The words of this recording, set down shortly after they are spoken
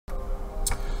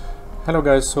Hello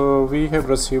guys, so we have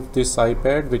received this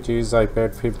iPad, which is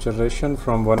iPad 5th generation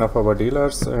from one of our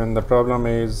dealers, and the problem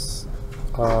is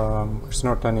it's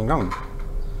not turning on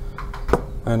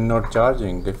and not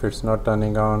charging. If it's not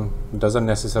turning on, doesn't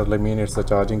necessarily mean it's the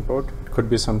charging port. It could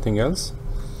be something else.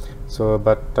 So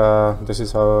but this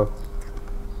is how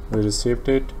we received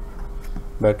it.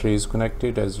 Battery is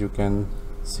connected, as you can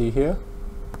see here.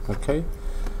 Okay,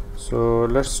 so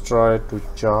let's try to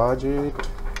charge it.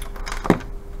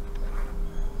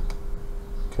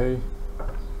 Okay,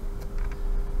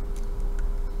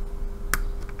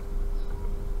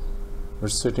 we're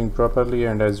sitting properly,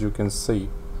 and as you can see,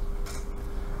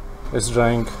 it's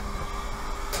drawing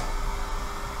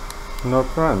no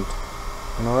current,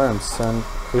 no amps. And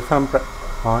if I'm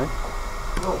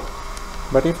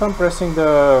but if I'm pressing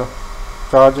the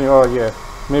charging, oh yeah,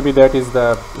 maybe that is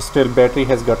the still battery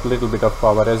has got a little bit of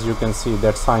power, as you can see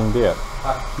that sign there,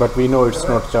 but we know it's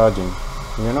not charging,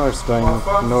 you know, it's drawing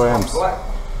no amps.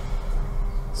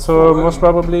 So most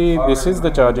probably this is the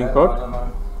charging port.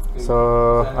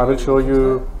 So I will show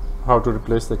you how to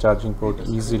replace the charging port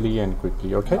easily and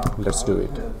quickly. Okay, let's do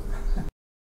it.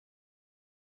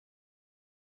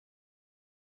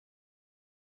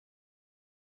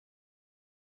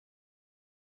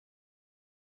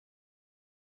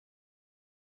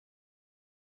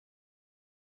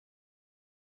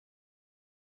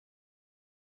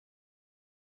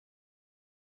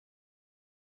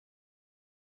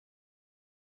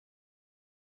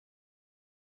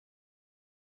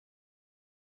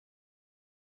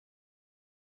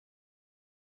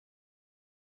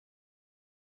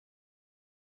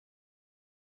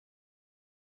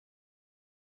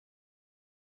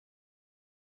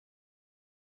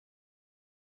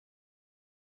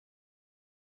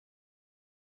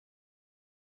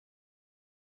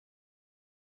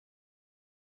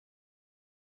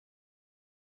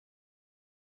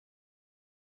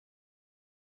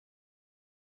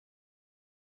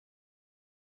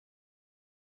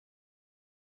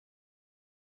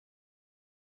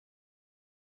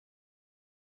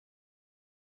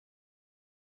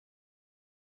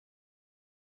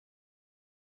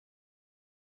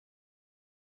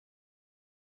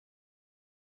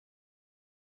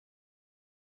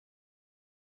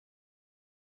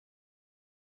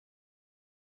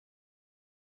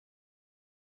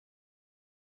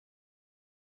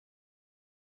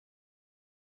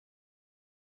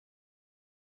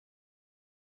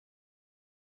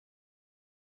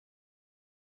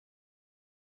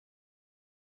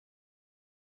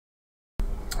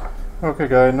 Okay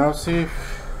guys, now see if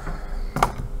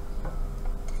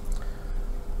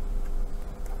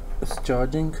it's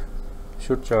charging.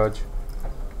 Should charge.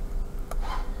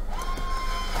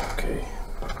 Okay.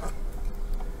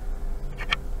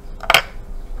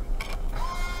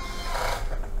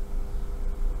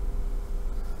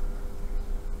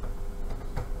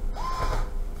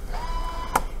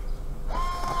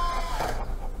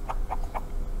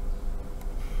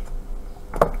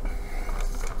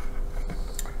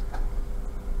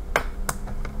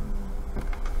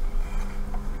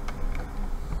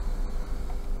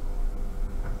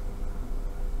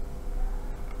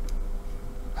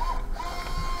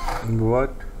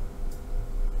 What?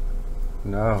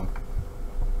 No,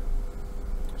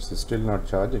 it's still not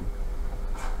charging.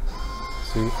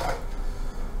 See?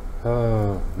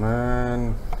 Oh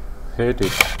man, hate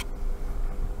it.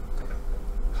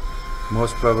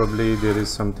 Most probably there is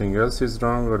something else is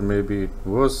wrong, or maybe it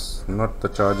was not the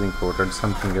charging port and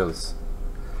something else.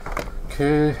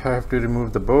 Okay, I have to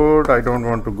remove the board. I don't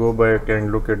want to go back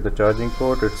and look at the charging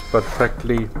port. It's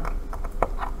perfectly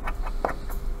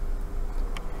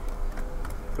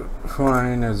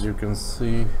fine, as you can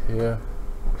see here.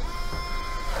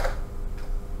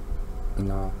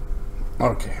 Now,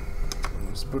 okay,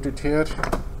 let's put it here.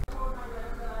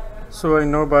 So I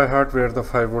know by heart where the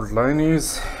 5-volt line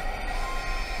is.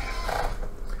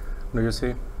 Do you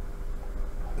see?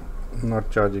 Not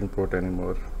charging port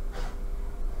anymore.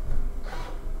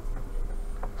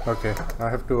 Okay, I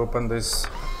have to open this,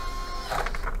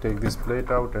 take this plate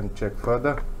out and check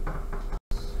further.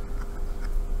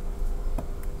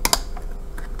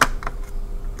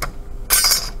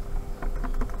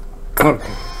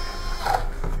 Okay,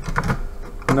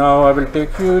 now I will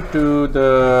take you to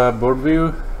the board view.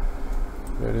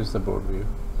 Where is the board view?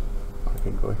 I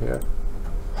can go here,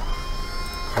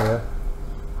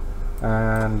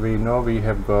 and we know we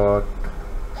have got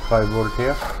 5-volt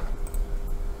here.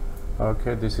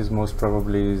 Okay, this is most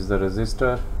probably is the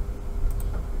resistor.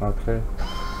 Okay,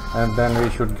 and then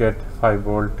we should get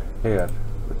 5-volt here.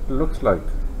 It looks like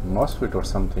MOSFET or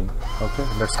something. Okay,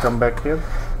 let's come back here.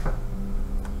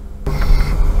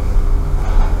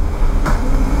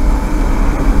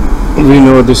 we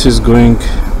know this is going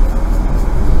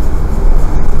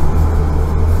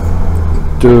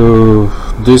to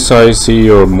this IC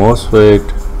or MOSFET,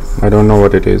 I don't know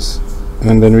what it is,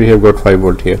 and then we have got 5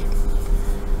 volt here.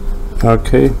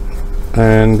 Okay,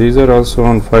 and these are also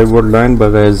on 5 volt line,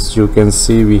 but as you can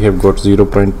see we have got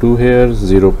 0.2 here,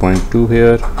 0.2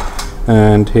 here,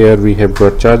 and here we have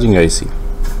got charging IC.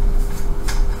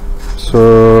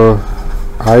 So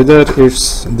either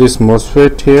it's this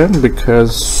MOSFET here,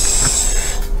 because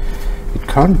it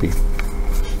can't be.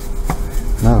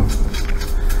 No.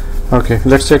 Okay,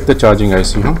 let's check the charging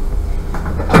IC, huh?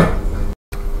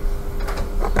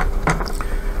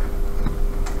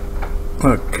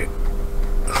 Okay,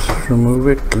 remove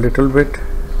it a little bit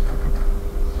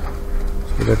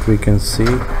so that we can see.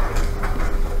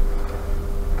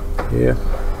 Yeah.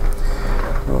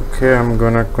 Okay, I'm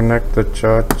gonna connect the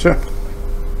charger,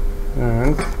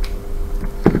 and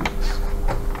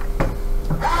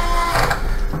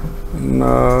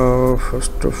now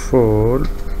first of all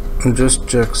just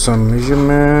check some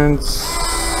measurements.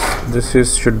 This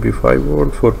is should be 5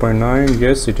 volt, 4.9.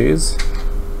 yes it is.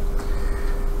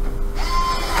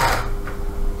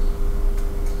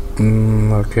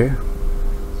 Okay,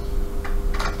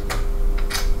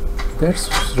 that's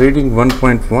reading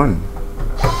 1.1.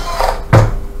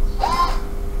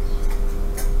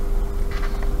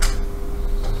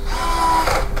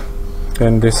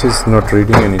 and this is not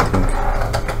reading anything.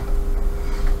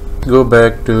 Go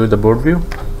back to the board view.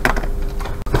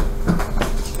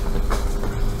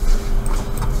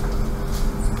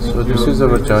 So this is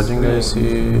our charging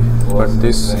IC, but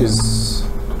this is,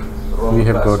 we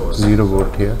have got 0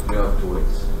 volt here.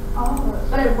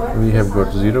 We have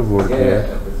got 0 volt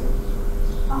here.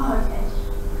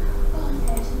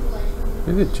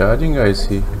 Is it charging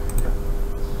IC?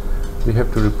 We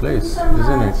have to replace,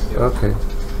 isn't it? Okay.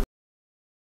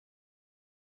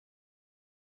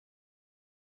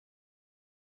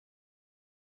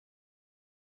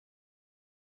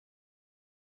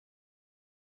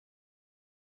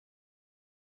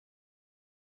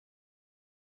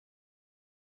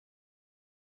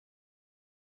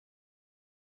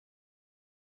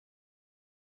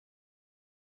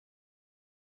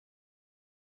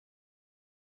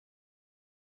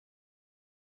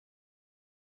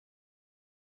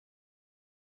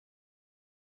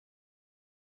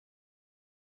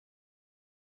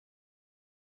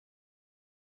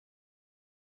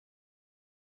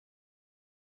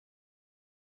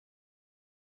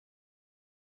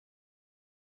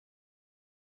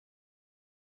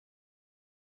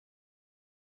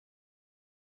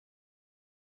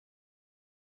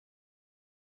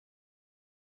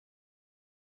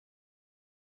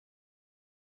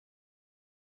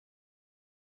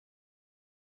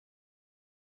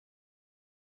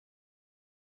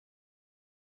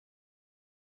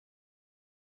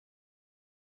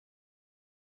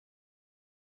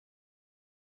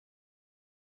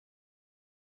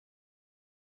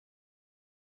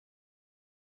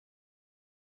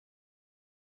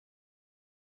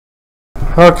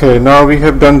 Okay, now we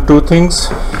have done two things.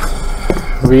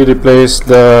 We replaced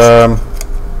the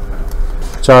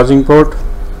charging port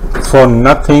for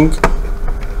nothing.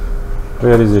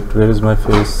 Where is it? Where is my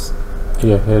face?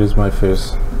 Yeah, here is my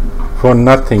face. For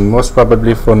nothing, most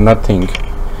probably for nothing.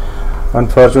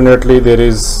 Unfortunately, there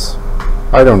is,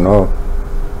 I don't know,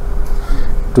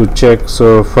 to check.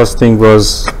 So first thing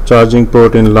was charging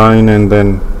port in line, and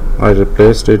then I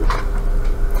replaced it.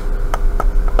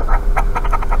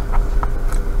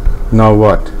 Now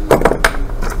what?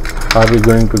 Are we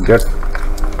going to get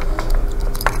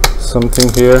something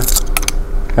here?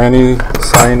 Any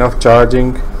sign of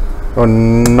charging or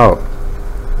no?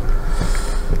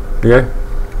 Yeah,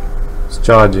 it's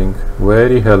charging,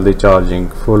 very healthy charging,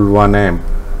 full 1 amp.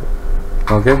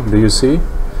 Okay, do you see?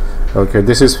 Okay,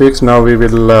 this is fixed. Now we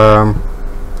will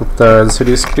put the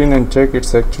LCD screen and check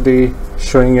it's actually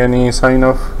showing any sign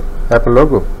of Apple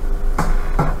logo.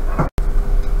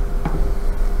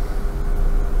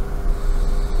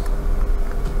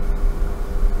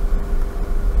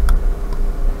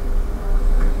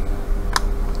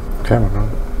 Camera.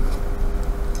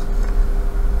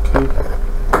 Okay.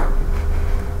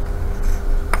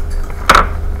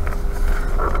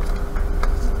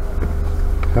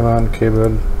 Come on,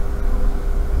 cable.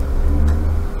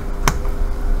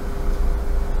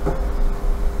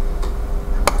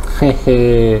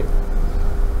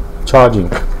 Charging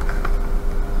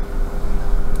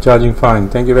fine.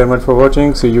 Thank you very much for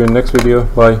watching. See you in next video.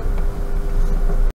 Bye.